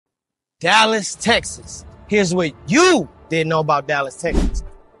Dallas, Texas. Here's what you didn't know about Dallas, Texas.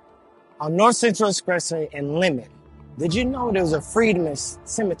 On North Central Expressway and Lemon, did you know there was a Freedman's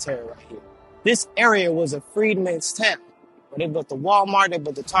cemetery right here? This area was a Freedman's town. Where they built the Walmart, they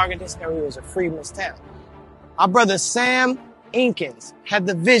built the Target, this area was a Freedman's town. Our brother Sam Inkins had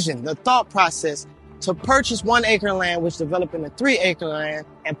the vision, the thought process to purchase 1 acre of land, which developed into 3 acre land,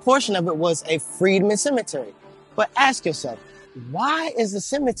 and portion of it was a Freedman cemetery. But ask yourself, why is the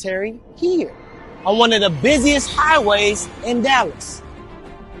cemetery here on one of the busiest highways in Dallas?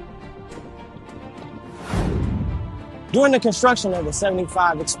 During the construction of the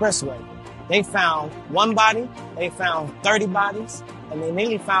 75 expressway, they found 1 body, they found 30 bodies, and they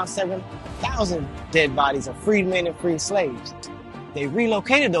nearly found 7,000 dead bodies of freedmen and free slaves. They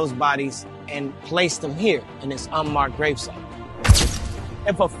relocated those bodies and placed them here in this unmarked gravesite.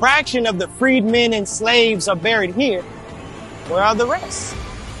 If a fraction of the freedmen and slaves are buried here, where are the rest?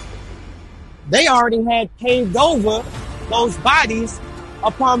 They already had paved over those bodies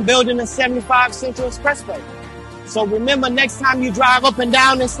upon building the 75 Central Expressway. So remember, next time you drive up and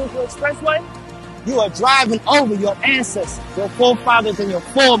down this Central Expressway, you are driving over your ancestors, your forefathers, and your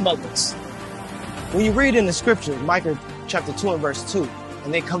foremothers. When you read in the scripture, Micah chapter 2 and verse 2,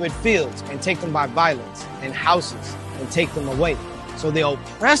 and they covet fields and take them by violence, and houses and take them away. So they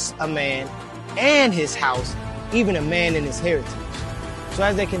oppress a man and his house, even a man and his heritage. So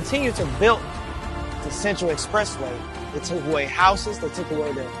as they continue to build the Central Expressway, they took away houses, they took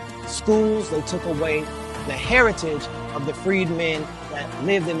away the schools, they took away the heritage of the freedmen that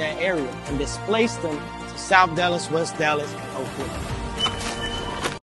lived in that area and displaced them to South Dallas, West Dallas, and Oak Cliff.